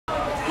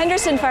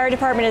Henderson Fire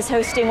Department is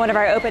hosting one of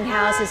our open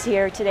houses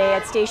here today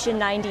at Station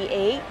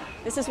 98.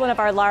 This is one of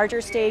our larger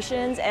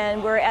stations,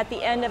 and we're at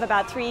the end of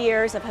about 3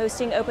 years of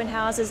hosting open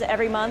houses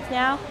every month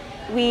now.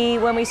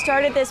 When we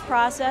started this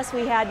process,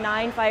 we had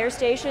 9 fire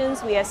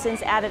stations. We have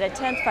since added a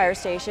 10th fire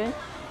station.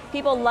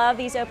 People love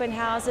these open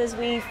houses.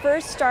 We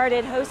first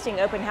started hosting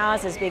open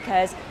houses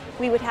because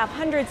we would have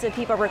hundreds of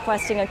people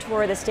requesting a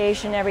tour of the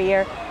station every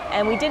year,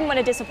 and we didn't want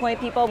to disappoint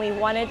people. We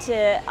wanted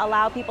to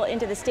allow people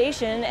into the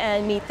station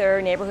and meet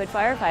their neighborhood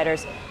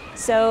firefighters.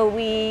 So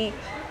we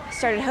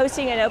started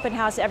hosting an open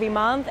house every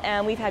month,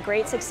 and we've had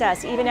great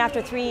success. Even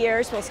after 3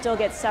 years, we'll still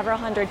get several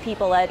hundred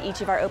people at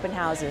each of our open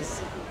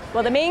houses.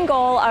 Well, the main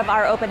goal of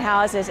our open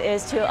houses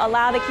is to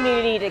allow the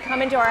community to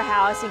come into our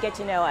house and get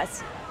to know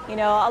us. You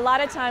know, a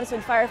lot of times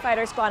when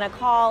firefighters go on a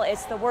call,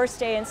 it's the worst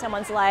day in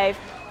someone's life.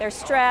 They're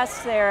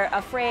stressed, they're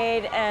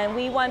afraid, and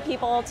we want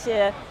people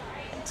to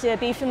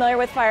be familiar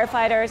with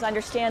firefighters,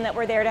 understand that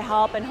we're there to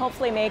help, and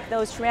hopefully make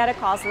those traumatic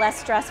calls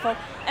less stressful.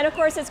 And of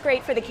course, it's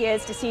great for the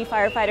kids to see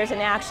firefighters in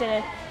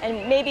action,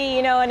 and maybe,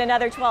 you know, in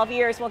another 12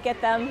 years, we'll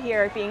get them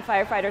here being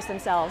firefighters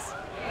themselves.